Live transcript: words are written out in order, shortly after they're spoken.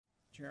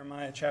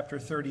Jeremiah chapter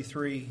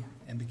 33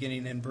 and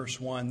beginning in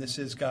verse 1. This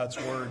is God's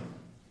word.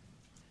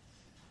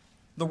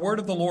 The word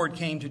of the Lord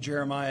came to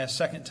Jeremiah a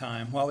second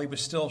time while he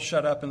was still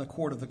shut up in the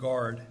court of the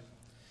guard.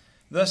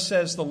 Thus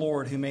says the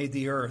Lord who made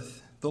the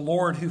earth, the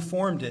Lord who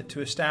formed it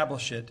to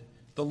establish it.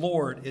 The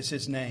Lord is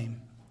his name.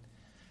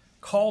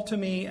 Call to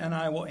me and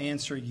I will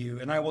answer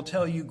you, and I will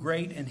tell you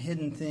great and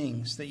hidden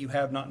things that you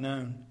have not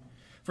known.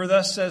 For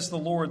thus says the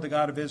Lord, the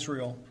God of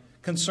Israel,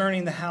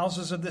 concerning the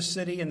houses of this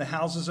city and the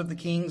houses of the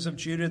kings of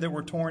Judah that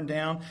were torn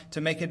down to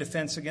make a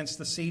defense against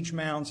the siege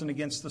mounds and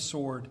against the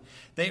sword.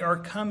 They are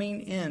coming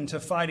in to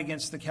fight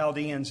against the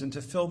Chaldeans and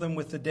to fill them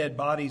with the dead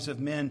bodies of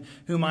men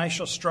whom I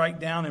shall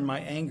strike down in my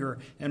anger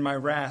and my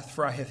wrath,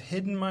 for I have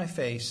hidden my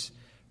face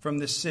from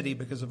this city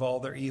because of all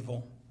their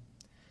evil.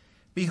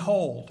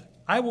 Behold,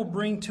 I will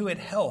bring to it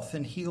health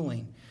and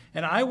healing,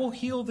 and I will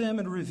heal them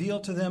and reveal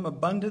to them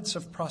abundance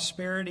of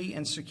prosperity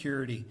and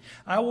security.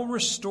 I will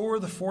restore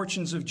the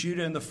fortunes of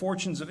Judah and the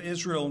fortunes of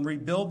Israel and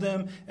rebuild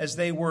them as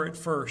they were at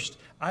first.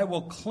 I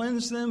will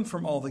cleanse them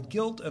from all the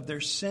guilt of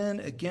their sin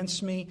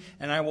against me,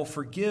 and I will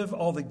forgive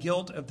all the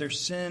guilt of their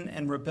sin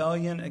and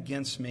rebellion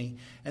against me.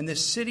 And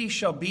this city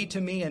shall be to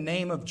me a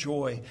name of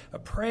joy, a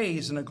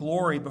praise and a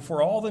glory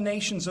before all the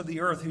nations of the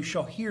earth who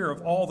shall hear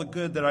of all the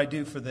good that I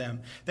do for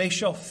them. They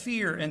shall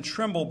fear and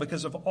tremble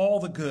because of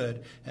all the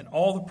good and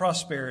all the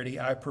prosperity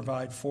I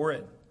provide for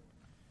it.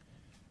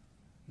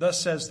 Thus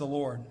says the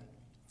Lord,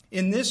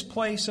 in this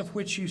place of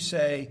which you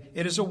say,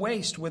 it is a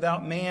waste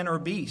without man or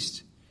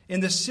beast, in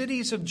the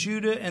cities of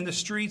Judah and the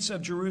streets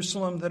of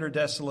Jerusalem that are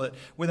desolate,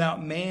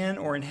 without man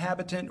or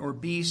inhabitant or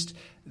beast,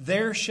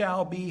 there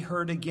shall be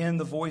heard again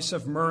the voice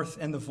of mirth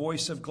and the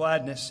voice of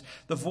gladness,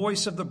 the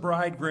voice of the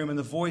bridegroom and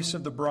the voice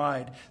of the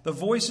bride, the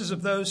voices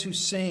of those who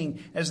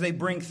sing as they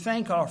bring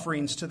thank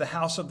offerings to the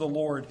house of the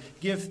Lord.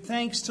 Give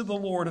thanks to the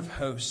Lord of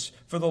hosts,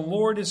 for the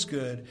Lord is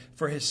good,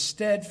 for his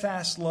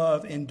steadfast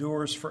love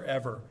endures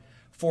forever.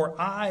 For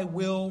I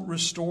will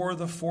restore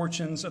the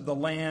fortunes of the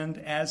land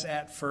as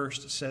at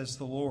first, says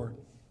the Lord.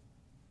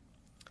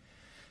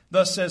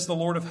 Thus says the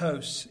Lord of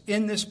hosts,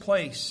 in this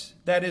place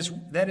that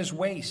is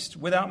waste,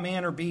 without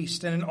man or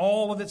beast, and in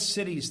all of its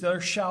cities there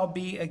shall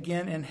be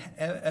again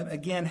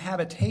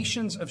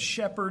habitations of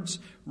shepherds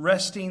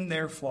resting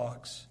their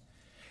flocks.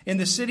 In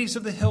the cities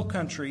of the hill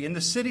country, in the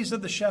cities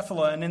of the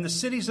Shephelah, and in the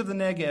cities of the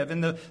Negev,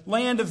 in the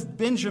land of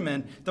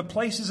Benjamin, the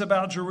places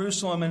about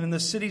Jerusalem, and in the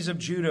cities of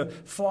Judah,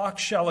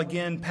 flocks shall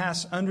again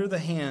pass under the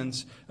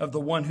hands of the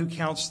one who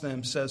counts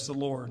them, says the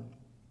Lord.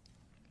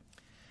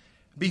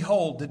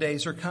 Behold, the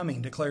days are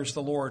coming, declares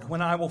the Lord,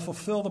 when I will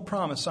fulfill the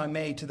promise I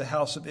made to the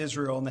house of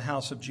Israel and the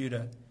house of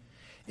Judah.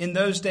 In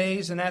those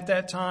days and at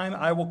that time,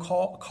 I will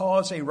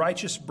cause a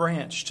righteous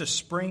branch to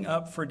spring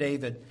up for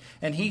David,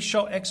 and he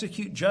shall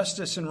execute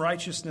justice and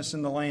righteousness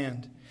in the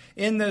land.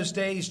 In those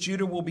days,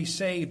 Judah will be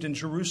saved, and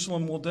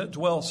Jerusalem will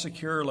dwell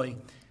securely.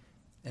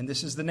 And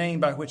this is the name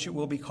by which it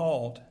will be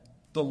called: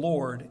 the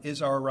Lord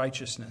is our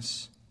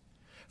righteousness.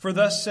 For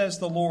thus says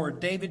the Lord,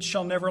 David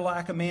shall never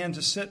lack a man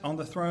to sit on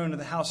the throne of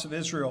the house of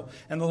Israel,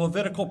 and the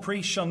Levitical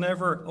priest shall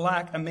never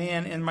lack a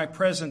man in my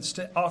presence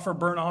to offer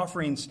burnt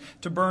offerings,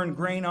 to burn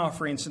grain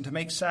offerings, and to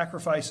make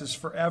sacrifices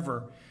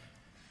forever.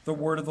 The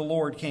word of the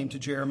Lord came to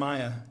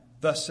Jeremiah.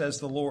 Thus says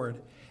the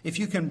Lord, if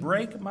you can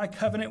break my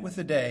covenant with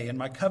the day and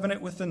my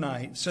covenant with the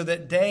night, so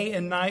that day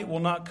and night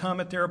will not come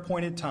at their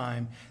appointed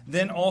time,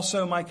 then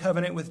also my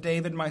covenant with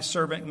David my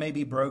servant may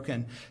be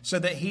broken, so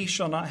that he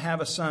shall not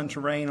have a son to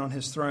reign on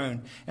his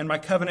throne, and my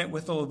covenant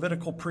with the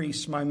Levitical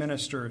priests my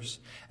ministers.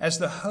 As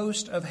the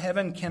host of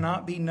heaven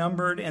cannot be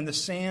numbered, and the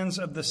sands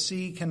of the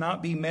sea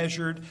cannot be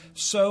measured,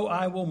 so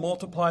I will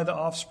multiply the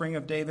offspring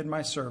of David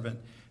my servant,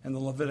 and the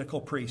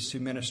Levitical priests who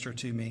minister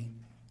to me.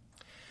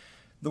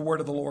 The word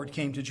of the Lord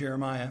came to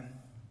Jeremiah.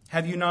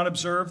 Have you not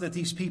observed that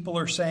these people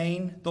are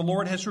saying, the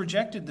Lord has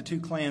rejected the two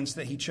clans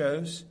that he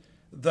chose?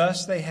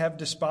 Thus they have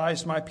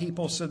despised my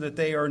people so that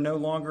they are no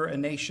longer a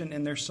nation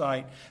in their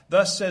sight.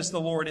 Thus says the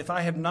Lord, if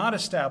I have not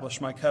established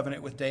my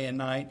covenant with day and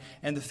night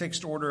and the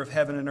fixed order of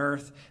heaven and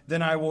earth,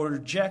 then I will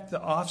reject the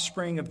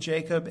offspring of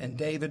Jacob and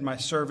David my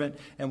servant,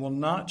 and will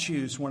not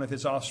choose one of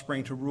his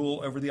offspring to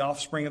rule over the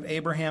offspring of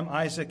Abraham,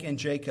 Isaac, and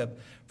Jacob.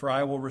 For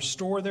I will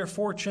restore their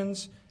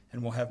fortunes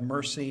and will have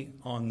mercy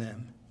on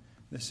them.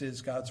 This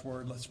is God's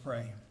word. Let's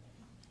pray.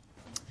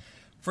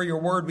 For your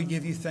word, we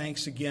give you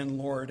thanks again,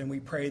 Lord, and we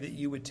pray that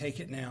you would take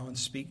it now and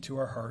speak to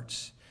our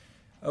hearts.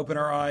 Open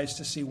our eyes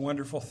to see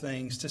wonderful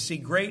things, to see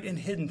great and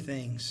hidden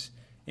things.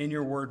 In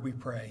your word we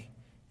pray.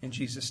 In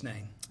Jesus'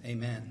 name,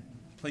 amen.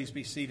 Please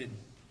be seated.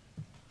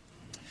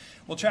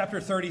 Well, chapter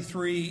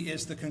 33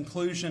 is the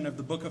conclusion of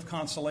the book of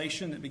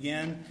consolation that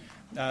began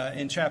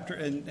in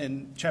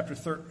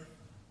chapter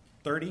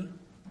 30.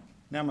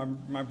 Now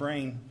my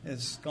brain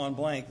has gone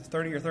blank.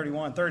 30 or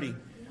 31? 30. All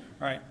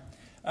right.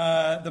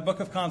 The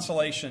book of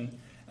consolation.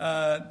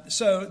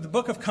 So the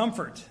book of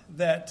comfort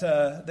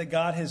that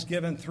God has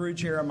given through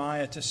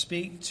Jeremiah to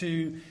speak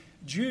to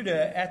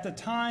Judah at the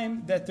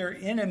time that their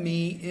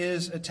enemy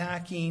is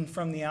attacking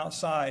from the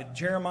outside.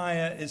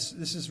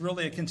 This is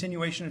really a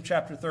continuation of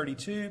chapter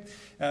 32.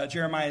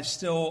 Jeremiah is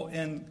still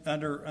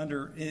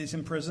is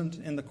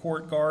imprisoned in the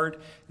court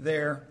guard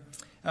there.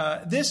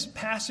 This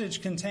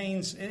passage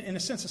contains, in a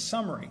sense, a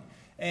summary.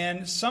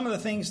 And some of the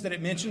things that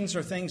it mentions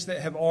are things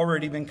that have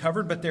already been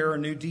covered, but there are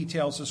new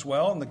details as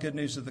well, and the good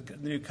news of the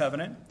new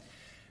covenant.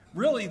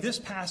 Really, this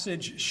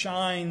passage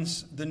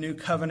shines the new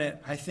covenant,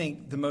 I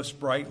think, the most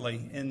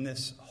brightly in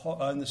this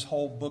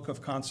whole book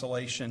of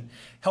consolation,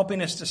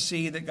 helping us to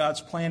see that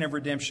God's plan of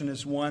redemption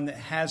is one that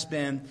has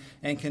been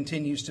and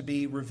continues to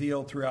be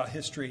revealed throughout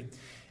history.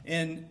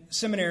 In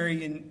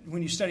seminary,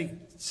 when you study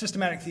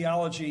systematic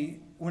theology,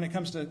 when it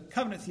comes to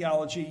covenant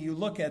theology, you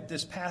look at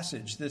this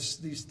passage,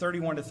 these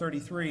 31 to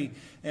 33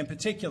 in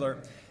particular,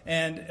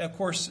 and of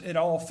course it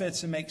all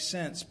fits and makes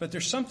sense. But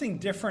there's something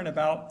different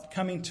about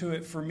coming to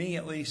it, for me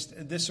at least,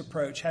 this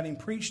approach, having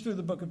preached through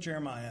the book of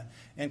Jeremiah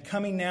and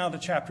coming now to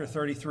chapter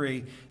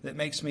 33, that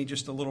makes me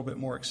just a little bit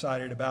more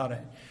excited about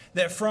it.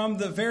 That from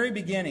the very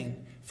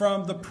beginning,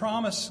 from the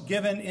promise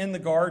given in the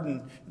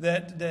garden,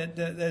 that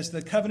as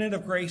the covenant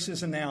of grace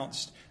is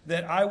announced,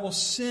 that I will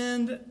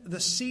send the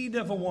seed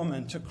of a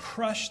woman to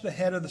crush the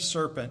head of the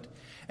serpent.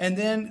 And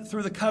then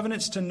through the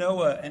covenants to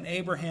Noah and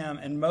Abraham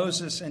and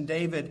Moses and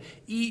David,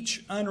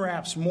 each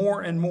unwraps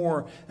more and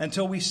more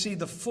until we see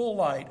the full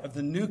light of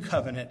the new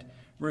covenant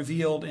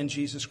revealed in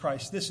Jesus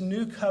Christ. This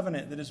new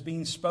covenant that is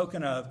being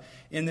spoken of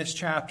in this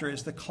chapter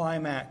is the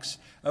climax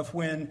of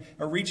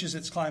reaches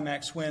its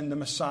climax when the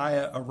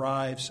Messiah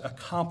arrives,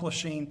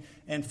 accomplishing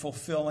and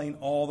fulfilling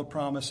all the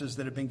promises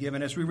that have been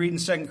given. As we read in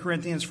 2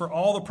 Corinthians, for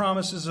all the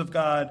promises of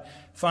God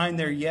find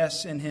their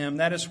yes in him.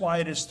 That is why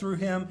it is through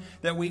him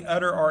that we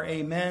utter our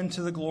amen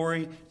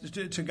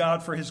to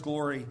God for his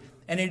glory.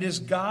 And it is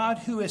God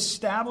who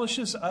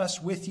establishes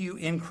us with you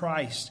in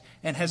Christ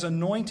and has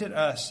anointed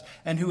us,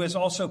 and who has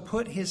also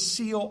put his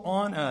seal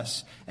on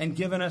us and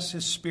given us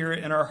his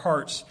Spirit in our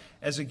hearts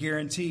as a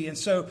guarantee. And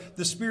so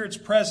the Spirit's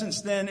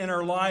presence then in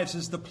our lives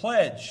is the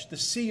pledge, the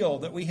seal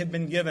that we have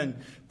been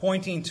given,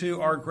 pointing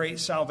to our great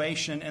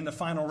salvation and the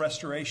final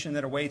restoration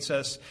that awaits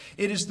us.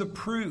 It is the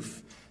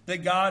proof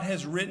that God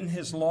has written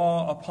his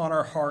law upon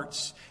our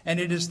hearts, and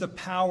it is the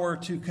power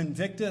to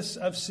convict us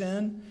of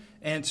sin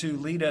and to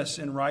lead us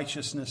in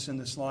righteousness in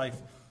this life.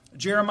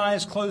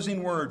 Jeremiah's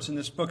closing words in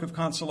this book of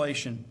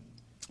consolation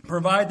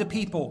provide the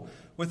people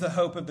with the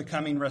hope of the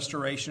coming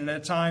restoration.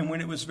 At a time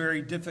when it was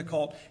very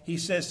difficult, he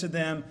says to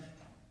them,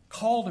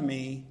 call to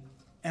me,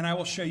 and I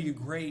will show you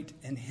great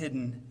and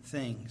hidden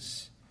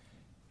things.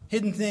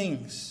 Hidden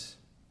things,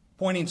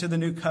 pointing to the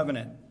new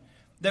covenant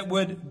that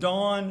would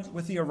dawn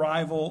with the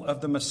arrival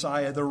of the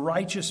Messiah, the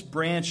righteous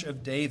branch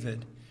of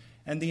David,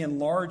 and the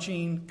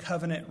enlarging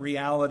covenant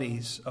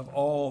realities of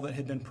all that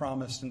had been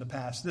promised in the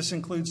past. This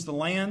includes the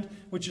land,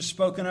 which is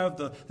spoken of,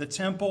 the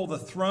temple, the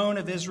throne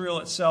of Israel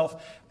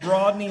itself,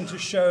 broadening to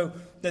show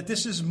that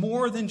this is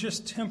more than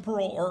just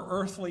temporal or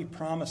earthly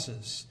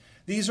promises.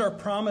 These are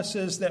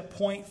promises that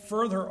point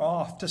further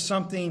off to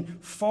something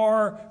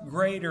far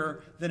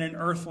greater than an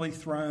earthly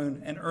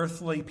throne, an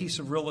earthly piece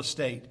of real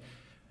estate,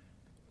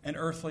 an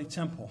earthly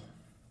temple.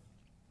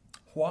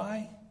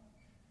 Why?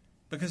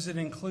 Because it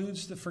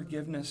includes the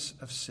forgiveness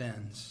of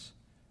sins,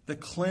 the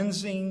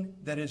cleansing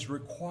that is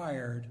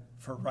required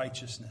for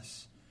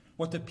righteousness.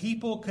 What the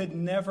people could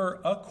never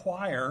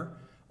acquire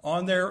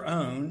on their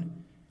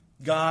own,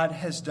 God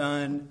has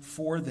done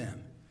for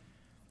them.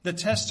 The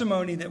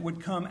testimony that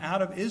would come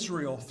out of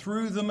Israel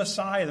through the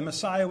Messiah. The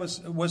Messiah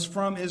was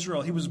from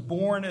Israel. He was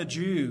born a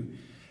Jew.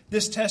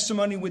 This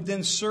testimony would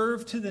then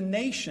serve to the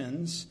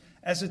nations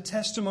as a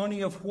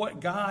testimony of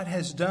what God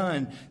has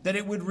done, that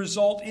it would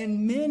result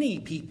in many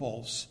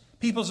peoples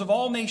of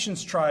all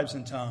nations, tribes,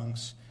 and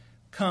tongues,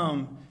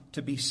 come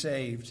to be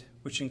saved,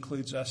 which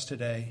includes us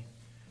today.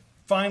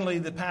 Finally,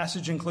 the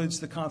passage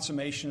includes the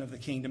consummation of the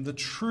kingdom, the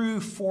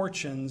true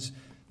fortunes,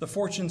 the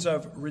fortunes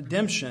of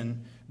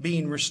redemption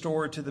being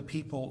restored to the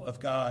people of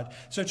God.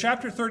 So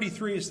chapter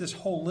 33 is this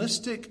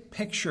holistic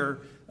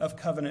picture of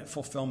covenant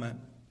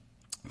fulfillment,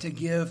 to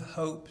give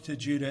hope to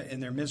Judah in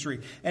their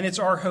misery. And it's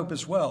our hope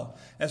as well,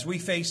 as we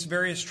face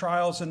various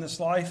trials in this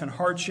life and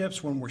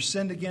hardships, when we're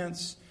sinned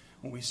against,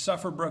 when we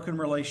suffer broken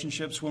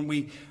relationships, when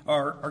we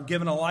are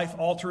given a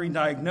life-altering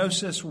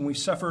diagnosis, when we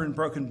suffer in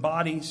broken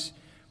bodies,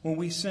 when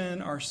we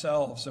sin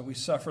ourselves and we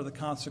suffer the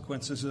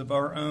consequences of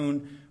our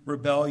own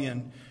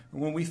rebellion,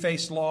 when we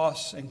face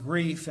loss and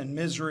grief and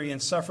misery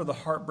and suffer the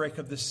heartbreak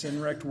of this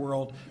sin-wrecked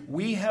world,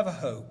 we have a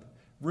hope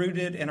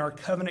rooted in our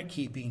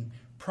covenant-keeping,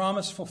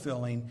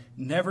 promise-fulfilling,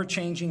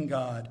 never-changing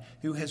God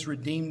who has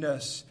redeemed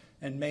us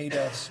and made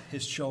us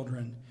his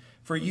children.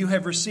 For you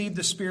have received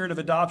the Spirit of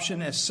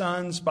adoption as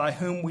sons, by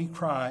whom we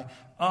cry,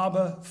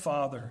 Abba,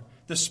 Father.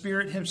 The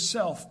Spirit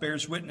himself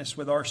bears witness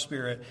with our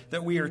spirit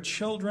that we are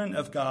children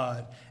of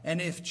God,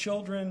 and if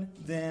children,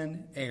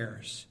 then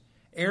heirs.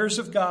 Heirs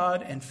of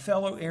God and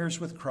fellow heirs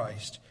with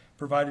Christ,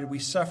 provided we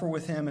suffer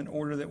with him in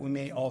order that we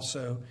may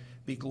also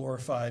be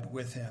glorified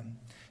with him.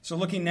 So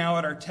looking now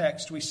at our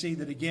text, we see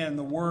that again,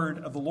 the word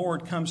of the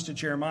Lord comes to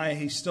Jeremiah.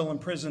 He's still in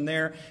prison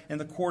there in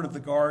the court of the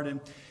guard.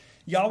 And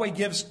Yahweh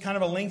gives kind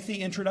of a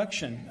lengthy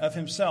introduction of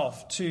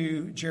himself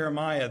to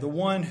Jeremiah, the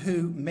one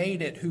who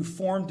made it, who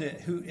formed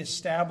it, who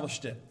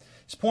established it.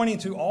 It's pointing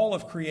to all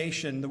of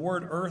creation. The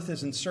word earth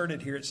is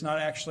inserted here. It's not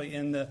actually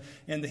in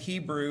the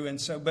Hebrew,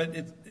 but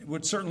it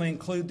would certainly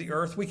include the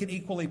earth. We could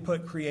equally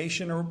put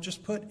creation or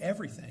just put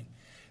everything.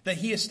 That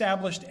he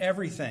established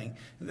everything.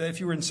 If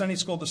you were in Sunday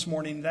school this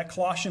morning, that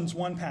Colossians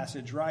 1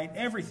 passage, right?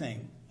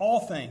 Everything,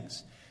 all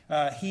things,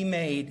 he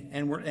made,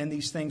 and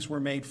these things were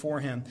made for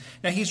him.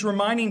 Now he's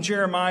reminding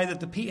Jeremiah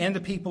and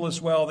the people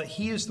as well that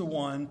he is the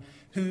one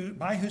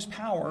by whose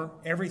power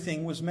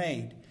everything was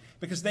made,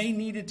 because they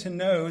needed to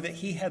know that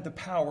he had the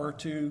power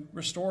to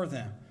restore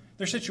them.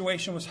 Their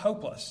situation was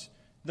hopeless.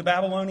 The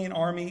Babylonian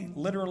army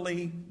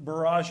literally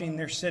barraging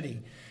their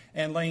city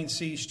and laying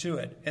siege to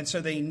it. And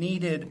so they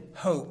needed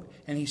hope.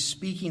 And he's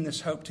speaking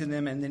this hope to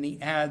them. And then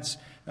he adds,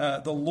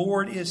 the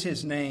Lord is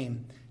his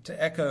name,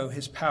 to echo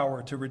his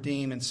power to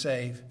redeem and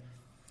save.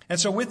 And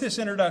so with this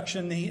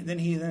introduction, he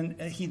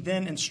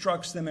then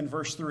instructs them in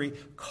verse 3,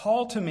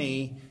 call to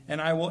me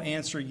and I will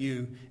answer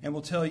you and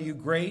will tell you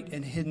great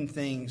and hidden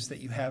things that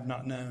you have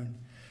not known.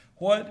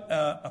 What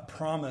a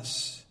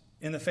promise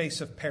in the face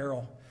of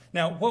peril.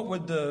 Now, what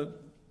would the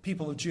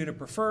people of Judah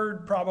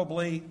preferred?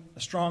 Probably a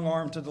strong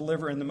arm to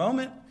deliver in the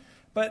moment.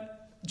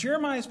 But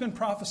Jeremiah has been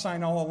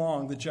prophesying all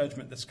along the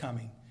judgment that's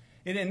coming.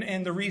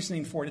 And the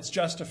reasoning for it, it's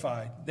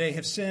justified. They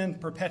have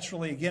sinned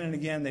perpetually again and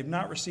again. They've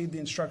not received the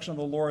instruction of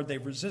the Lord.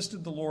 They've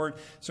resisted the Lord.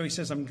 So he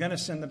says, I'm going to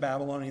send the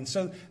Babylonians.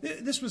 So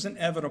this was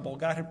inevitable.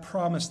 God had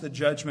promised the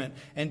judgment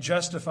and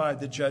justified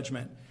the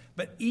judgment.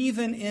 But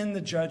even in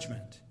the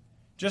judgment,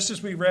 just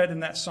as we read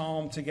in that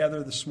psalm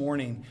together this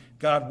morning,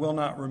 God will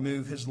not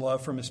remove his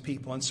love from his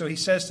people. And so he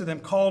says to them,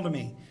 call to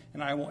me,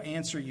 and I will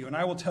answer you, and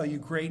I will tell you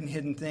great and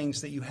hidden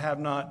things that you have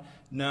not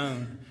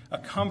known. A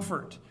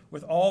comfort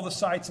with all the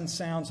sights and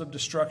sounds of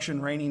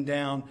destruction raining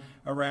down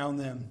around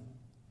them.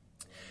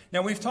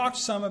 Now, we've talked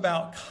some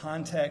about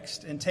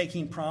context and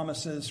taking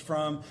promises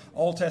from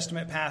Old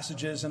Testament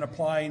passages and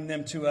applying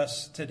them to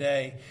us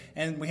today.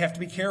 And we have to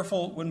be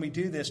careful when we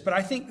do this. But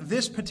I think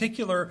this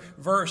particular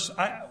verse,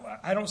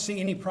 I don't see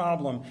any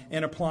problem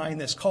in applying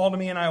this. Call to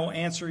me and I will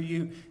answer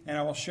you and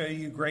I will show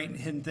you great and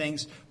hidden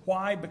things.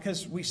 Why?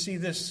 Because we see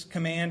this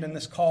command and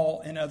this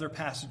call in other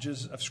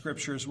passages of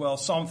Scripture as well.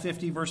 Psalm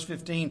 50, verse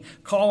 15,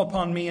 call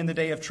upon me in the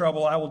day of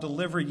trouble. I will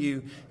deliver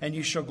you and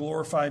you shall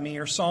glorify me.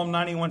 Or Psalm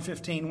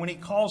 91:15, when he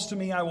calls to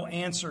me, I will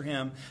answer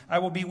him. I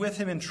will be with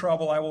him in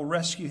trouble. I will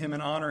rescue him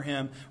and honor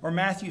him. Or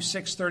Matthew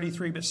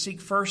 6:33, but seek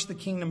first the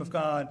kingdom of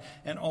God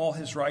and all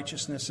his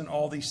righteousness, and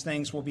all these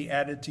things will be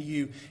added to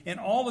you. In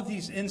all of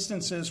these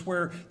instances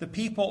where the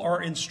people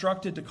are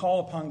instructed to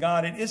call upon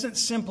God, it isn't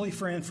simply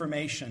for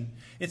information.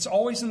 It's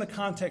always in the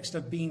context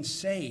of being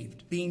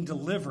saved, being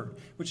delivered,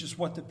 which is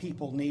what the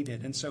people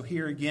needed. And so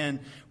here again,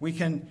 we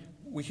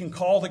can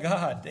call to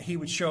God that he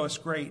would show us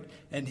great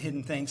and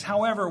hidden things.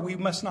 However, we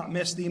must not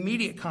miss the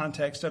immediate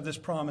context of this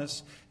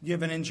promise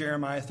given in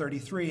Jeremiah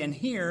 33. And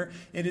here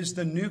it is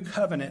the new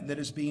covenant that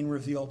is being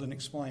revealed and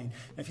explained.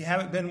 If you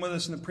haven't been with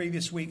us in the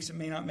previous weeks, it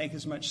may not make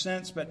as much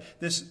sense, but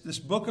this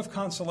book of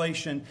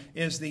consolation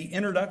is the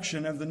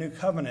introduction of the new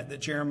covenant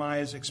that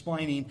Jeremiah is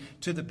explaining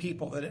to the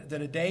people,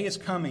 that a day is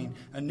coming,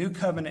 a new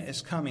covenant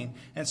is coming.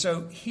 And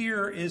so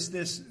here is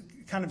this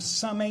kind of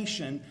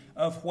summation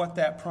of what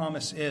that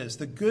promise is.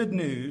 The good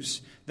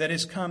news that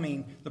is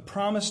coming, the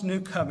promised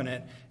new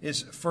covenant,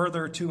 is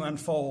further to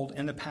unfold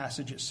in the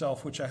passage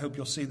itself, which I hope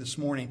you'll see this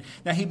morning.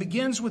 Now, he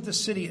begins with the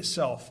city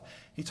itself.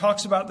 He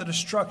talks about the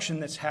destruction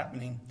that's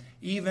happening,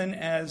 even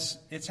as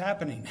it's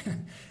happening.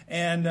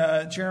 And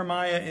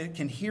Jeremiah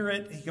can hear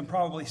it. He can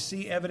probably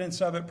see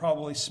evidence of it,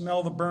 probably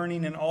smell the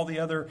burning and all the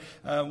other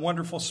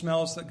wonderful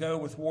smells that go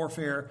with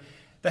warfare.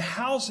 The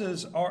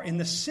houses in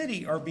the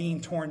city are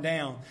being torn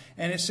down.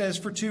 And it says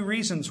for two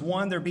reasons.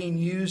 One, they're being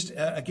used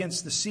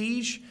against the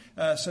siege.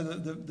 So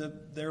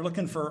they're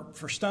looking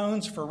for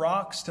stones, for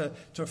rocks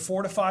to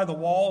fortify the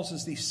walls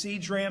as these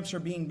siege ramps are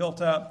being built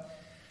up.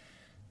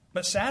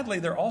 But sadly,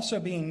 they're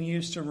also being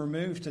used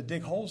to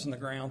dig holes in the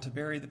ground to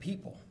bury the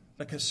people,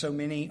 because so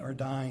many are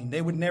dying.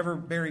 They would never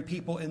bury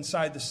people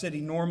inside the city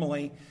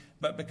normally,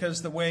 but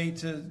because the way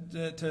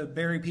to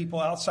bury people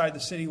outside the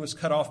city was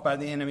cut off by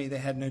the enemy, they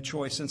had no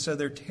choice. And so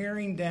they're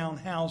tearing down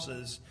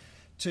houses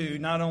to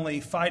not only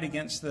fight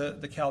against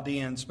the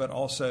Chaldeans, but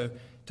also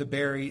to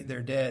bury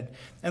their dead.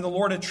 And the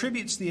Lord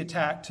attributes the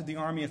attack to the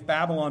army of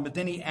Babylon, but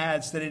then he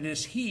adds that it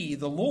is he,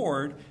 the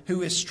Lord,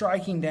 who is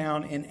striking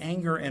down in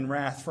anger and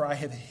wrath. For I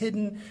have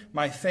hidden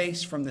my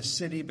face from the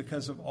city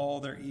because of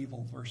all their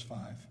evil. Verse 5.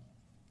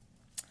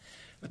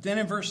 But then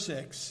in verse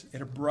 6,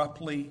 it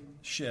abruptly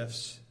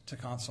shifts to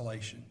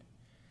consolation.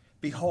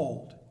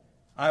 Behold,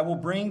 I will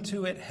bring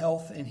to it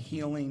health and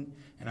healing,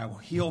 and I will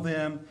heal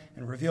them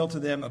and reveal to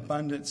them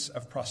abundance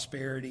of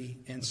prosperity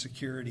and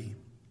security.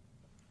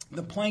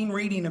 The plain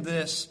reading of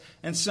this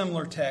and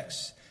similar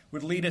texts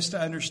would lead us to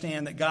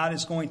understand that God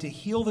is going to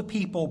heal the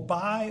people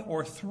by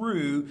or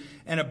through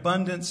an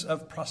abundance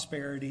of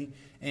prosperity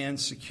and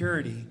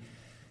security.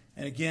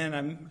 And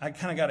again, I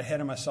kind of got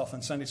ahead of myself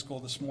in Sunday school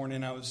this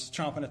morning. I was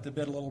chomping at the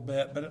bit a little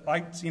bit, but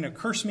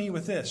curse me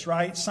with this,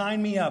 right?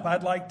 Sign me up.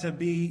 I'd like to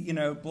be,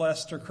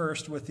 blessed or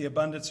cursed with the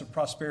abundance of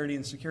prosperity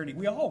and security.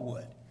 We all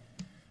would.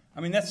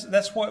 I mean,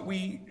 that's what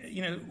we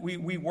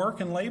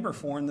work and labor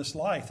for in this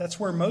life. That's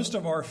where most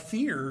of our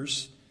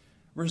fears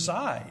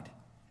reside,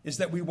 is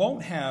that we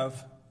won't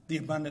have the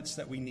abundance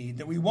that we need,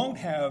 that we won't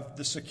have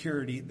the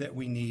security that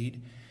we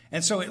need.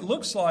 And so it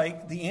looks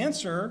like the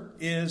answer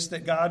is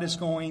that God is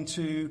going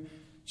to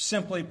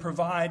simply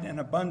provide an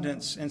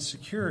abundance and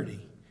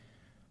security.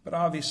 But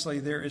obviously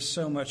there is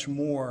so much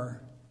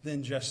more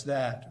than just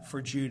that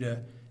for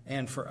Judah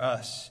and for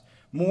us.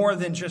 More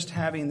than just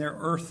having their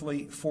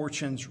earthly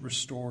fortunes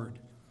restored.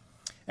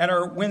 At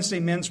our Wednesday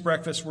men's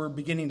breakfast, we're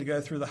beginning to go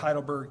through the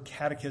Heidelberg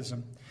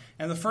Catechism.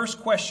 And the first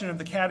question of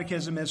the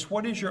Catechism is,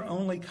 what is your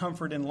only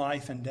comfort in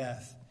life and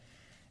death?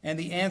 And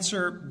the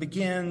answer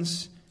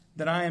begins,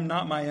 that I am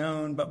not my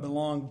own, but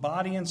belong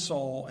body and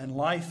soul and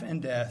life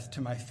and death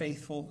to my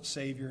faithful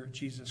Savior,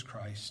 Jesus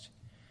Christ.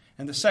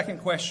 And the second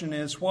question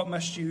is, what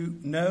must you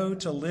know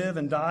to live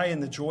and die in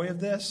the joy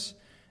of this?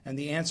 And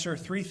the answer,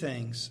 three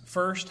things.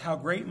 First, how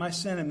great my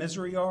sin and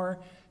misery are.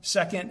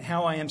 Second,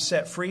 how I am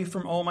set free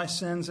from all my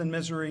sins and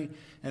misery.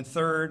 And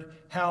third,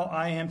 how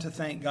I am to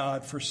thank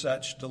God for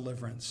such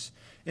deliverance.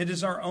 It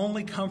is our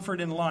only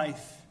comfort in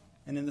life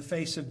and in the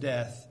face of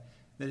death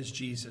that is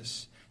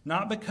Jesus.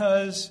 Not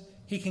because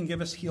He can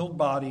give us healed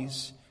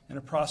bodies and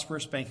a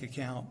prosperous bank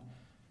account.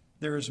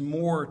 There is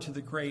more to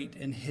the great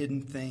and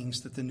hidden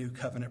things that the new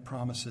covenant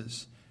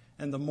promises.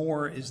 And the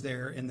more is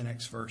there in the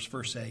next verse,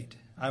 verse 8.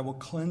 I will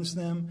cleanse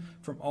them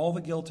from all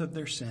the guilt of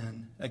their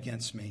sin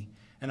against me,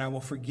 and I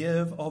will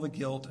forgive all the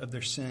guilt of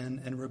their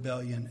sin and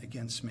rebellion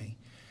against me.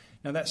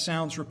 Now that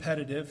sounds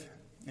repetitive,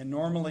 and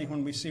normally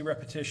when we see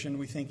repetition,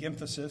 we think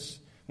emphasis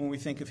when we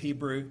think of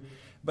Hebrew.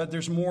 But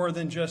there's more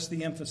than just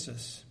the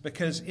emphasis,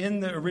 because in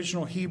the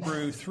original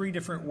Hebrew, three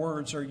different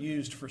words are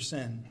used for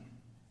sin.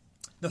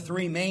 The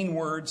three main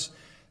words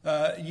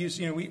used,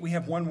 we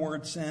have one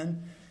word,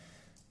 sin.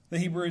 The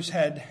Hebrews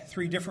had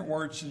three different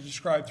words to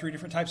describe three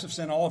different types of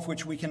sin, all of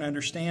which we can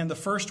understand. The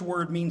first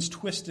word means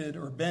twisted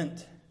or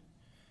bent.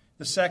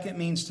 The second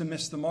means to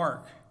miss the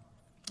mark.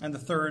 And the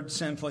third,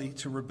 simply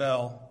to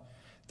rebel.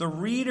 The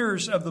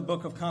readers of the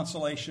Book of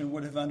Consolation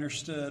would have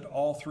understood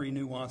all three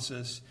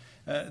nuances,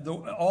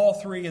 all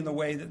three in the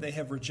way that they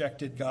have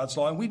rejected God's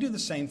law. And we do the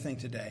same thing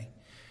today.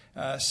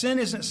 Sin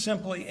isn't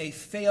simply a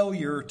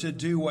failure to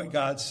do what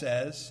God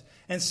says.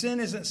 And sin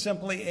isn't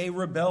simply a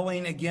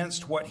rebelling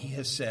against what He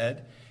has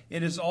said.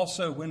 It is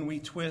also when we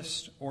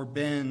twist or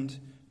bend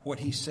what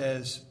He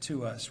says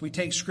to us. We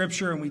take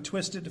Scripture and we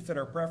twist it to fit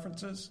our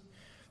preferences.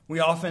 We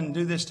often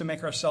do this to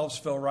make ourselves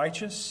feel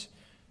righteous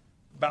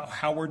about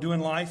how we're doing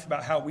life,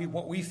 about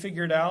what we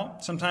figured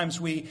out. Sometimes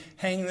we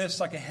hang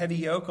this like a heavy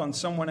yoke on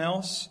someone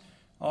else,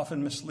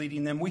 often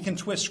misleading them. We can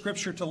twist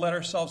Scripture to let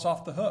ourselves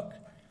off the hook,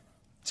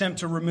 attempt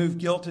to remove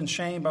guilt and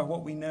shame by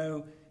what we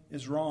know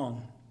is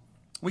wrong.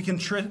 We can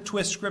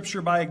twist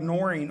Scripture by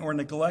ignoring or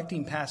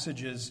neglecting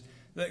passages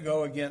that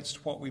go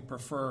against what we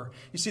prefer.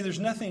 You see, there's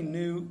nothing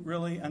new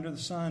really under the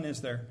sun,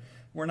 is there?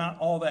 We're not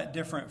all that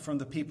different from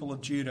the people of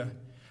Judah.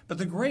 But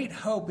the great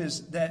hope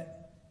is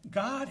that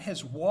God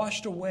has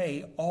washed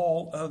away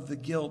all of the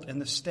guilt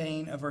and the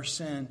stain of our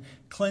sin,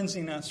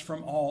 cleansing us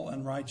from all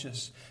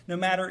unrighteousness. No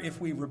matter if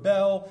we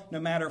rebel, no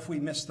matter if we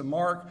miss the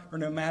mark, or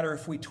no matter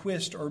if we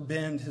twist or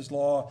bend His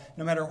law,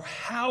 no matter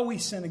how we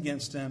sin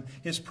against Him,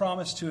 His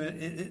promise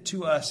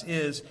to us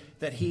is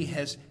that He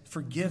has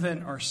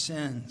forgiven our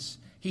sins.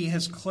 He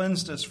has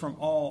cleansed us from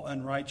all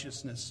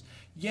unrighteousness.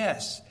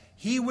 Yes,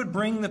 He would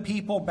bring the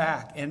people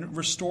back and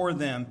restore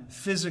them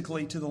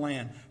physically to the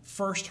land.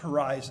 First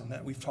horizon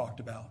that we've talked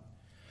about.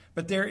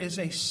 But there is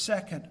a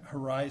second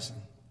horizon.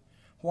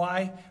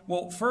 Why?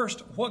 Well,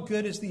 first, what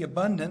good is the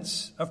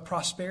abundance of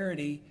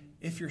prosperity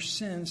if your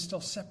sin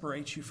still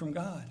separates you from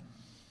God?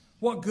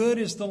 What good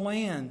is the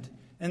land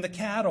and the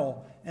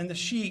cattle and the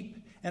sheep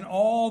and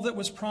all that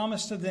was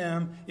promised to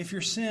them if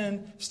your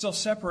sin still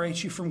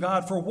separates you from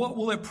God? For what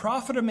will it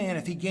profit a man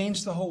if he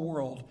gains the whole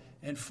world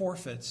and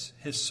forfeits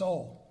his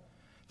soul?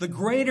 The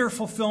greater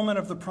fulfillment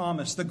of the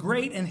promise, the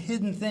great and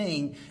hidden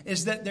thing,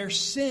 is that their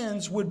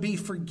sins would be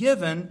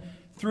forgiven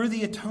through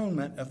the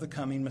atonement of the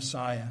coming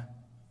Messiah.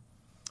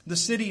 The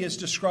city is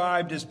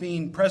described as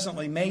being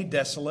presently made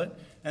desolate,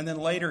 and then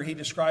later he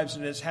describes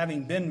it as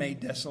having been made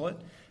desolate.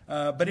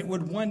 But it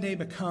would one day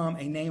become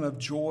a name of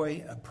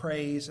joy, a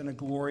praise, and a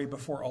glory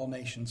before all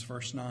nations,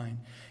 verse 9.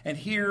 And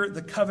here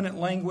the covenant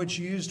language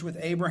used with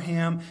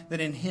Abraham,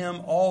 that in him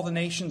all the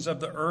nations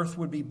of the earth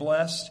would be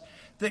blessed.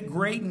 That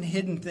great and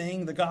hidden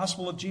thing, the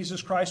gospel of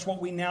Jesus Christ,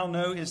 what we now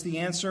know is the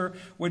answer,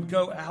 would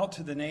go out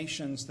to the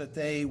nations that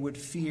they would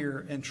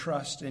fear and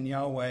trust in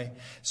Yahweh.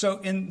 So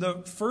in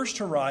the first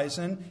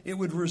horizon, it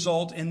would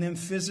result in them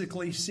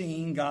physically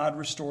seeing God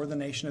restore the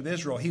nation of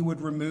Israel. He would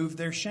remove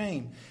their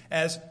shame.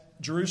 As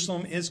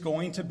Jerusalem is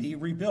going to be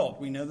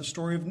rebuilt. We know the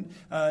story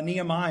of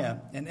Nehemiah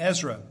and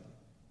Ezra.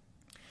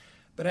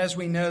 But as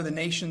we know, the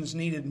nations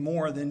needed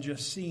more than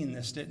just seeing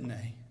this, didn't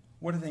they?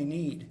 What do they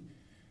need?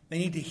 They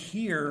need to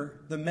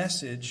hear the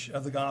message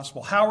of the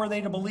gospel. How are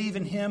they to believe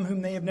in him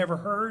whom they have never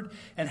heard?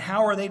 And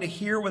how are they to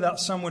hear without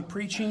someone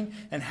preaching?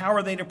 And how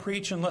are they to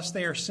preach unless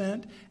they are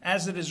sent?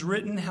 As it is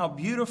written, how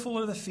beautiful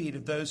are the feet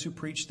of those who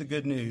preach the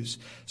good news.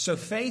 So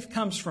faith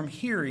comes from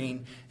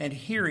hearing, and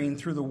hearing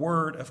through the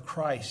word of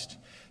Christ.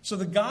 So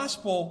the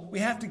gospel, we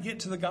have to get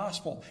to the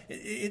gospel.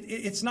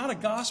 It's not a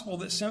gospel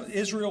that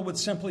Israel would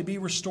simply be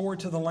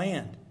restored to the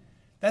land.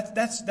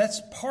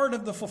 That's part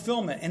of the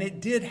fulfillment, and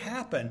it did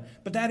happen.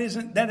 But that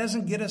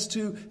doesn't get us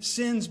to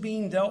sins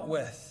being dealt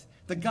with.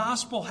 The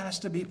gospel has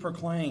to be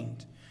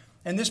proclaimed.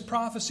 And this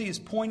prophecy is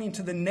pointing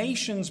to the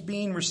nations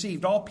being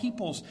received, all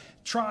peoples,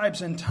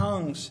 tribes, and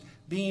tongues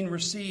being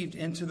received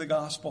into the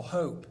gospel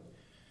hope.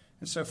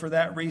 And so for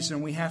that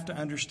reason, we have to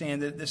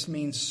understand that this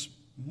means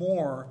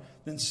more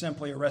than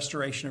simply a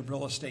restoration of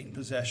real estate and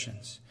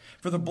possessions.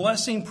 For the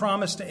blessing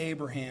promised to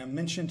Abraham,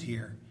 mentioned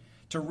here,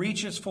 to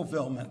reach its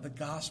fulfillment, the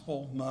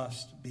gospel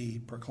must be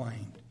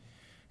proclaimed.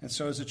 And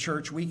so as a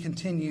church, we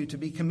continue to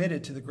be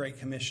committed to the Great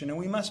Commission. And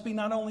we must be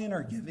not only in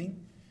our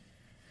giving.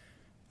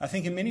 I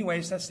think in many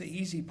ways that's the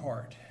easy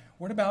part.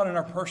 What about in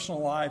our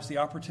personal lives, the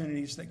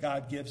opportunities that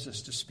God gives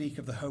us to speak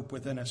of the hope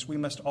within us? We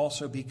must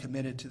also be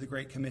committed to the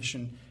Great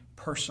Commission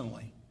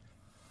personally.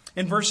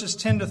 In verses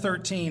 10 to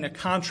 13, a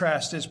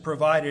contrast is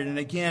provided. And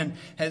again,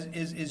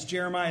 is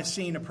Jeremiah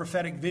seeing a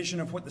prophetic vision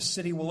of what the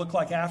city will look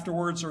like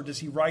afterwards, or does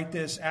he write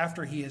this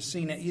after he has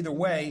seen it? Either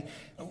way,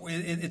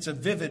 it's a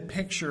vivid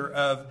picture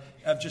of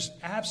just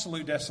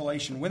absolute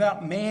desolation.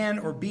 Without man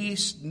or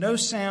beast, no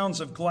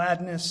sounds of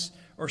gladness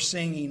or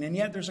singing. And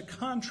yet there's a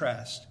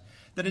contrast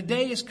that a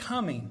day is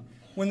coming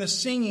when the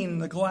singing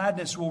and the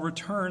gladness will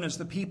return, as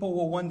the people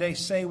will one day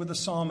say with the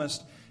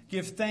psalmist,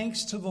 "Give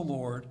thanks to the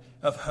Lord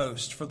of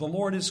hosts, for the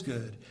Lord is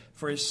good,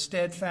 for his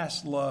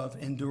steadfast love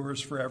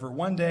endures forever."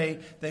 One day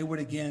they would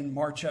again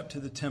march up to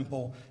the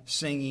temple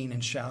singing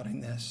and shouting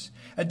this.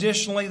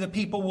 Additionally, the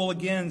people will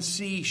again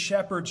see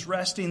shepherds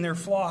resting their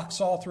flocks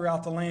all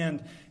throughout the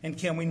land. And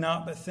can we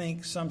not but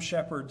think some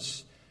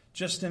shepherds,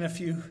 just in a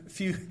few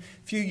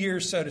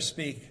years, so to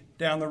speak,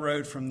 down the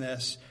road from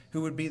this,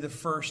 who would be the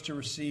first to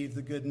receive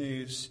the good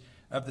news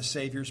of the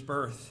Savior's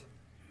birth.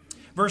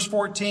 Verse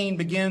 14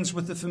 begins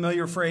with the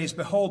familiar phrase,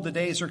 "Behold, the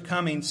days are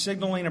coming,"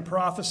 signaling a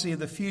prophecy of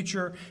the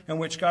future in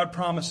which God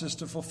promises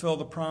to fulfill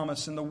the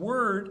promise. And the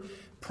word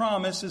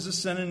promise is a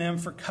synonym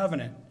for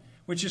covenant,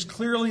 which is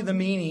clearly the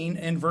meaning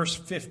in verse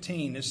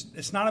 15.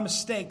 It's not a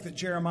mistake that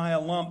Jeremiah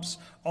lumps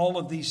all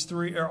of these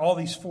three, or all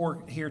these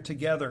four here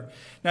together.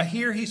 Now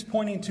here he's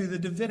pointing to the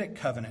Davidic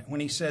covenant when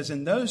he says,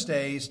 "In those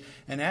days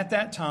and at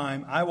that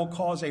time I will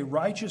cause a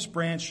righteous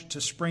branch to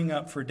spring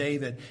up for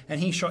David, and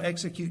he shall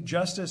execute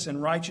justice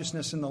and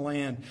righteousness in the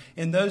land.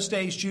 In those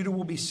days Judah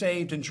will be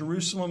saved and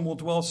Jerusalem will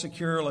dwell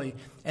securely.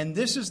 And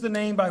this is the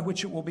name by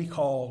which it will be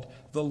called,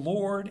 the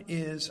Lord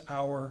is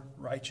our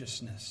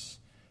righteousness."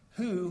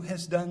 Who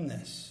has done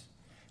this?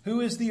 Who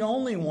is the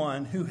only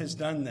one who has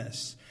done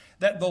this?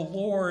 That the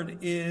Lord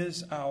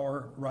is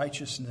our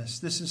righteousness.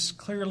 This is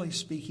clearly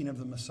speaking of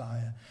the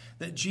Messiah.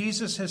 That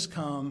Jesus has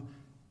come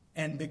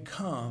and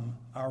become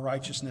our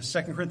righteousness.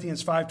 2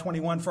 Corinthians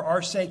 5:21, "For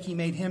our sake he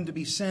made him to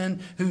be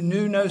sin who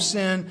knew no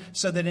sin,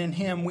 so that in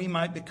him we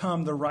might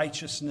become the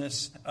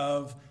righteousness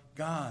of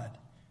God."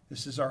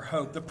 This is our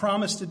hope. The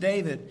promise to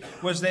David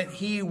was that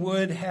he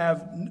would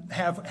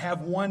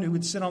have one who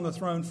would sit on the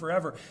throne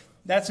forever.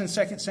 That's in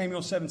 2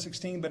 Samuel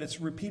 7:16, but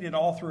it's repeated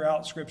all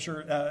throughout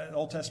Scripture,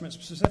 Old Testament,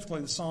 specifically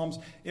the Psalms.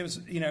 It was,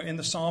 in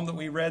the Psalm that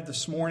we read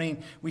this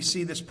morning, we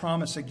see this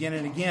promise again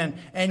and again.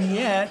 And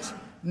yet,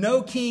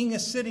 no king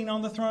is sitting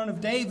on the throne of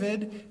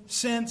David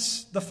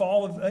since the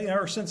fall of,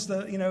 or since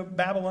the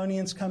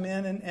Babylonians come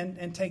in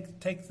and take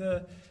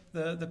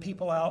the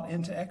people out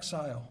into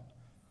exile.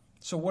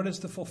 So what is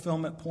the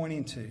fulfillment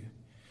pointing to?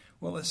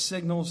 Well, it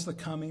signals the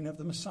coming of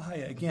the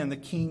Messiah. Again, the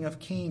King of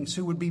Kings,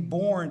 who would be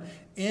born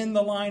in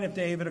the line of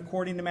David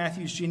according to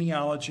Matthew's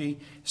genealogy,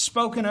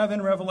 spoken of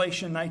in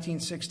Revelation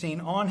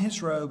 19:16. On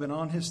his robe and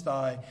on his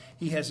thigh,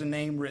 he has a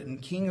name written,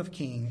 King of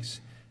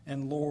Kings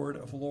and Lord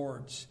of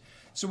Lords.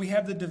 So we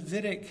have the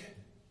Davidic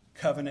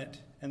covenant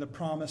and the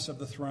promise of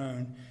the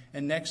throne.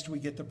 And next we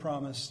get the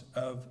promise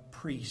of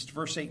priest.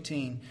 Verse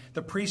 18,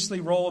 the priestly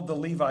role of the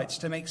Levites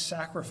to make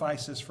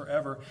sacrifices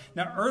forever.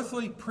 Now,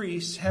 earthly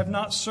priests have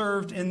not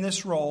served in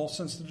this role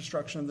since the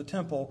destruction of the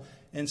temple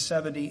in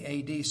 70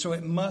 AD. So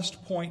it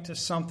must point to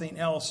something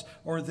else,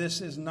 or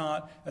this is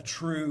not a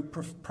true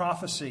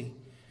prophecy.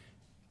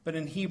 But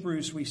in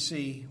Hebrews, we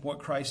see what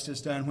Christ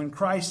has done. When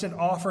Christ had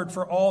offered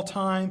for all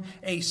time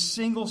a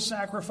single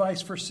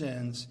sacrifice for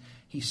sins,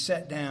 he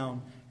sat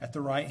down at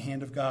the right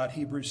hand of God,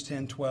 Hebrews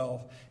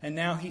 10:12. And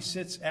now he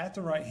sits at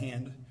the right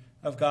hand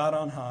of God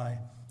on high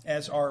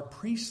as our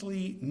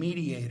priestly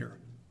mediator.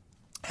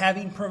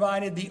 having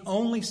provided the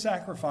only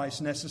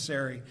sacrifice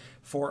necessary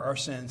for our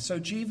sins. So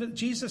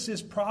Jesus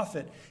is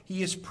prophet,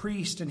 he is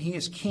priest, and he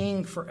is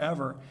king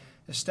forever,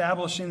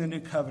 establishing the new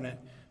covenant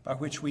by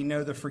which we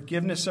know the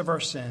forgiveness of our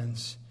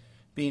sins,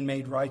 being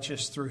made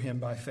righteous through him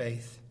by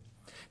faith.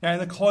 Now, in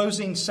the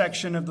closing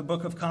section of the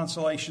book of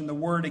Consolation, the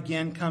word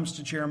again comes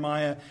to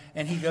Jeremiah,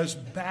 and he goes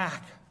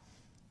back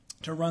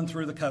to run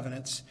through the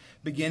covenants,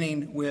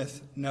 beginning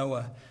with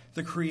Noah.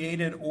 The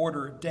created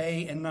order,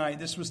 day and night.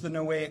 This was the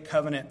Noahic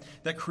covenant,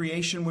 that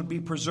creation would be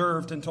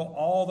preserved until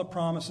all the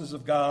promises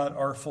of God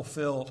are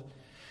fulfilled.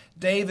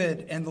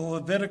 David and the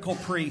Levitical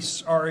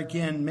priests are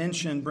again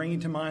mentioned, bringing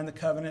to mind the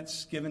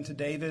covenants given to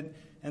David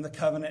and the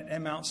covenant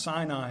at Mount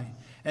Sinai.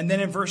 And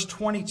then in verse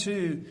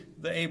 22,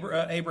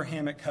 the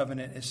Abrahamic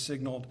covenant is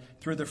signaled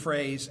through the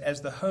phrase,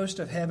 "As the host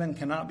of heaven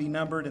cannot be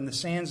numbered and the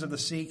sands of the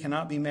sea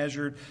cannot be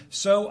measured,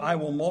 so I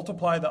will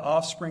multiply the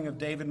offspring of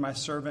David my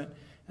servant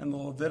and the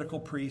Levitical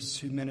priests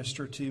who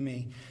minister to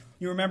me."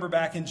 You remember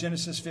back in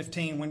Genesis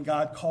 15 when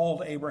God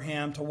called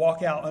Abraham to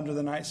walk out under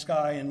the night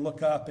sky and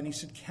look up, and he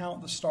said,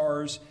 "Count the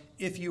stars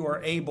if you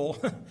are able,"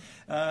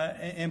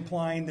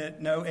 implying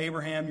that, no,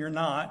 Abraham, you're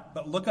not,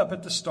 but look up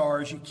at the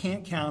stars, you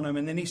can't count them.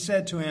 And then he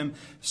said to him,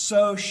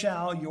 "So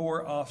shall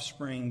your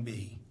offspring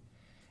be."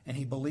 And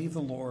he believed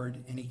the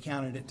Lord, and he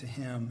counted it to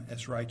him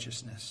as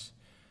righteousness.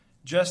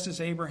 Just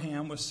as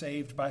Abraham was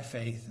saved by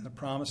faith in the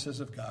promises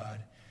of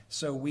God,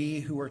 so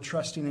we who are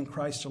trusting in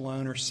Christ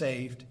alone are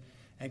saved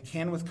and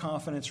can with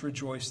confidence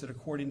rejoice that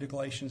according to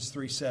Galatians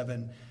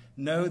 3:7,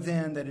 know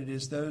then that it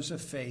is those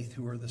of faith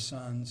who are the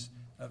sons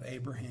of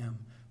Abraham.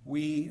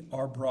 We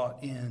are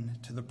brought in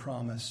to the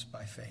promise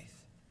by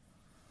faith.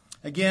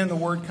 Again, the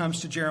word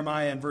comes to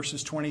Jeremiah in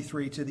verses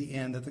 23 to the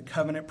end that the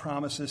covenant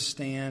promises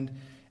stand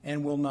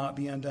and will not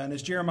be undone.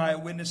 As Jeremiah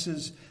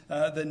witnesses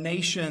the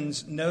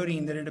nations,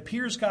 noting that it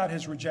appears God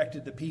has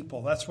rejected the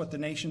people. That's what the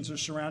nations are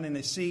surrounding.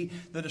 They see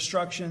the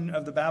destruction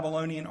of the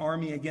Babylonian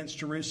army against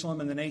Jerusalem,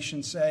 and the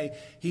nations say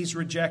he's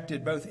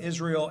rejected both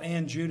Israel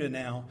and Judah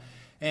now.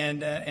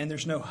 And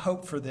there's no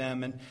hope for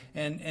them.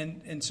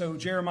 And so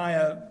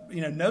Jeremiah,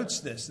 notes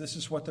this. This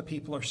is what the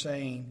people are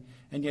saying.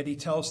 And yet he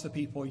tells the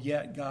people,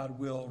 yet God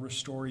will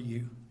restore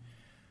you.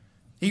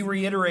 He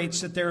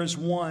reiterates that there is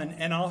one,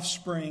 an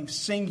offspring,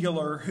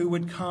 singular, who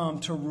would come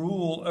to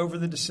rule over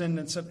the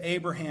descendants of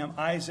Abraham,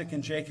 Isaac,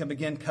 and Jacob.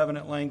 Again,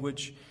 covenant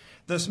language.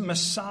 This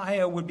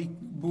Messiah would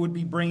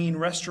be bringing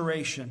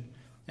restoration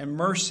and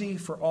mercy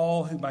for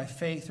all who by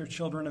faith are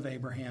children of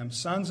Abraham,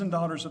 sons and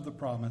daughters of the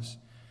promise,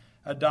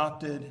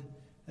 adopted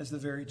as the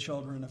very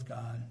children of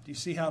God. Do you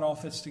see how it all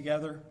fits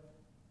together?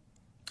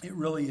 It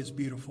really is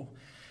beautiful.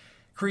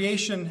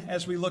 Creation,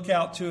 as we look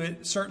out to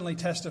it, certainly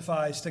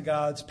testifies to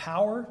God's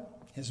power,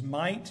 his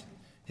might,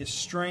 his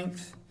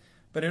strength,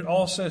 but it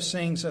also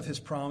sings of his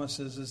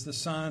promises as the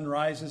sun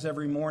rises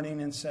every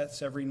morning and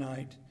sets every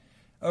night.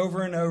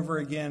 Over and over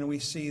again, we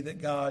see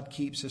that God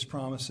keeps his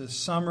promises.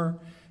 Summer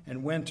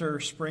and winter,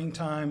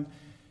 springtime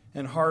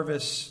and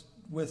harvest,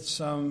 with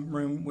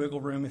some wiggle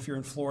room if you're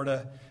in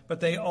Florida. But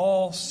they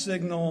all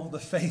signal the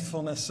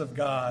faithfulness of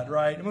God,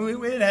 right? I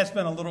mean, it has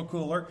been a little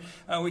cooler.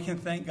 We can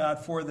thank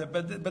God for that.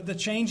 But the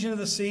changing of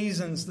the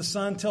seasons, the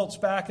sun tilts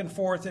back and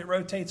forth, it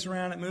rotates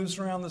around, it moves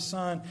around the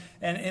sun,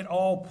 and it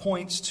all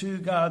points to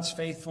God's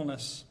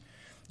faithfulness.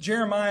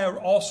 Jeremiah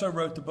also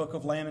wrote the book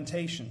of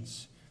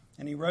Lamentations.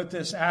 And he wrote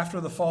this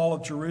after the fall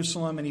of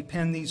Jerusalem, and he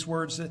penned these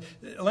words.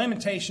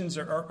 Lamentations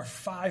are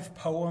 5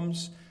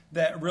 poems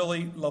that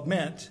really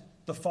lament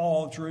the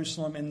fall of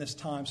Jerusalem in this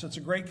time. So it's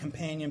a great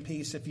companion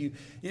piece.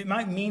 It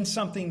might mean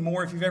something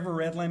more if you've ever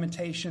read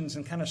Lamentations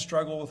and kind of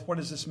struggle with what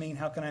does this mean?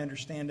 How can I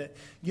understand it?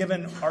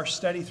 Given our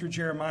study through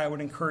Jeremiah, I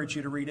would encourage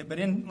you to read it. But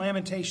in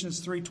Lamentations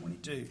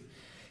 3:22,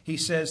 he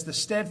says, "The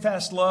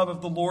steadfast love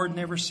of the Lord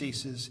never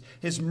ceases.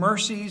 His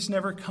mercies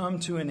never come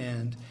to an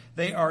end.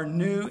 They are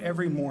new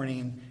every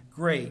morning.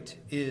 Great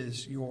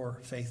is your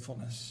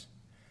faithfulness."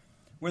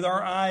 With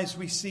our eyes,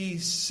 we see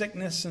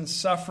sickness and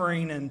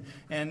suffering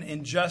and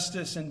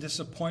injustice and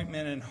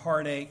disappointment and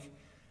heartache.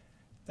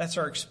 That's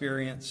our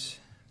experience.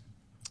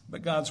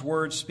 But God's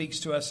word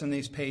speaks to us in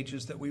these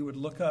pages that we would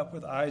look up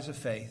with eyes of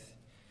faith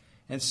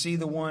and see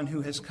the one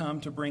who has come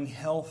to bring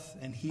health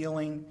and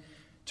healing,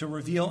 to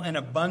reveal an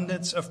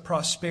abundance of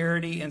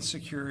prosperity and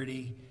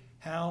security.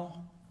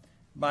 How?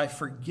 By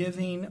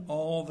forgiving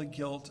all the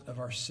guilt of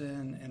our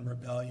sin and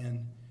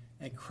rebellion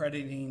and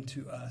crediting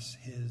to us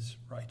his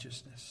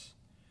righteousness.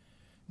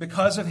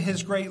 Because of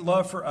his great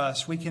love for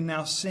us, we can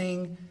now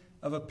sing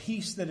of a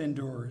peace that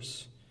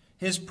endures,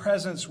 his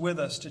presence with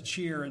us to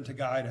cheer and to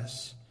guide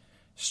us,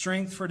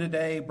 strength for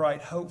today,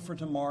 bright hope for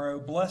tomorrow,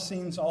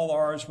 blessings all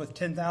ours with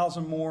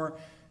 10,000 more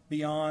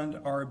beyond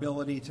our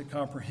ability to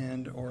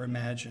comprehend or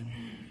imagine.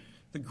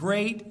 The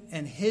great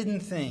and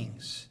hidden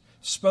things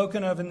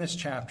spoken of in this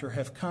chapter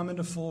have come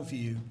into full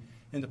view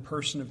in the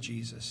person of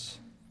Jesus.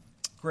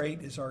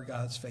 Great is our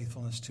God's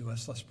faithfulness to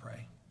us. Let's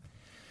pray.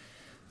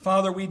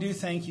 Father, we do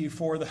thank you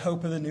for the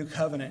hope of the new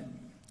covenant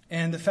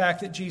and the fact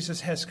that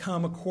Jesus has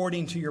come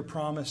according to your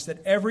promise,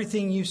 that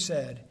everything you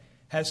said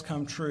has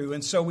come true.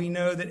 And so we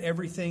know that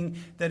everything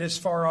that is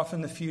far off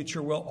in the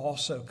future will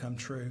also come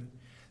true,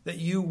 that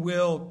you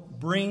will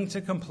bring to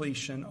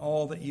completion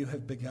all that you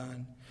have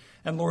begun.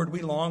 And Lord,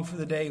 we long for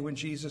the day when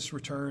Jesus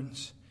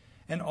returns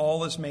and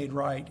all is made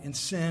right and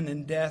sin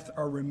and death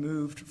are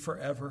removed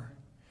forever.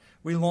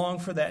 We long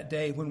for that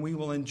day when we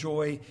will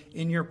enjoy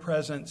in your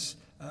presence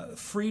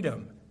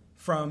freedom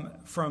from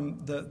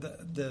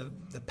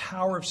the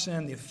power of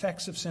sin, the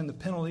effects of sin, the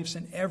penalty of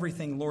sin,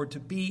 everything, Lord, to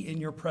be in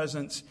your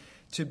presence,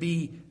 to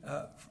be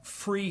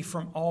free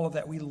from all of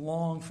that. We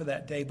long for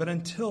that day. But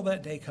until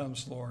that day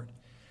comes, Lord,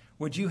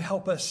 would you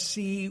help us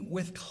see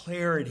with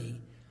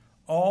clarity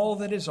all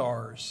that is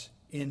ours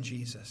in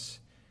Jesus,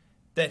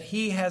 that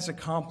he has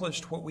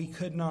accomplished what we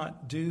could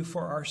not do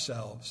for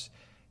ourselves.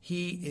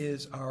 He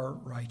is our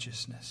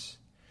righteousness.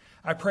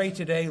 I pray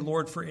today,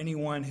 Lord, for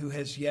anyone who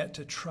has yet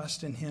to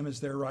trust in him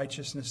as their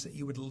righteousness, that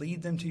you would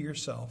lead them to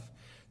yourself,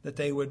 that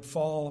they would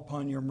fall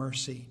upon your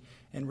mercy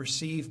and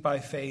receive by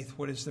faith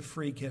what is the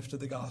free gift of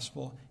the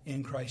gospel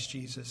in Christ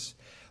Jesus.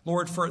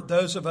 Lord, for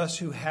those of us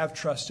who have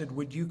trusted,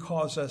 would you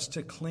cause us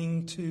to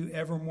cling to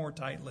ever more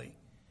tightly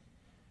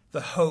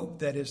the hope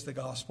that is the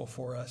gospel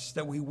for us,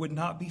 that we would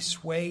not be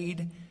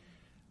swayed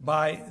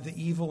by the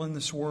evil in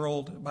this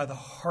world, by the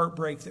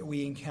heartbreak that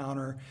we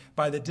encounter,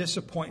 by the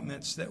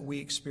disappointments that we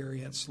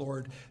experience,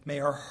 Lord. May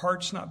our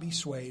hearts not be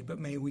swayed, but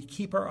may we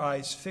keep our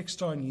eyes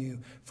fixed on you,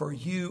 for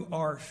you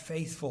are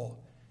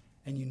faithful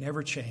and you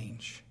never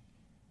change.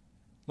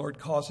 Lord,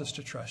 cause us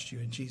to trust you.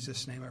 In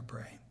Jesus' name I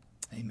pray.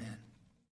 Amen.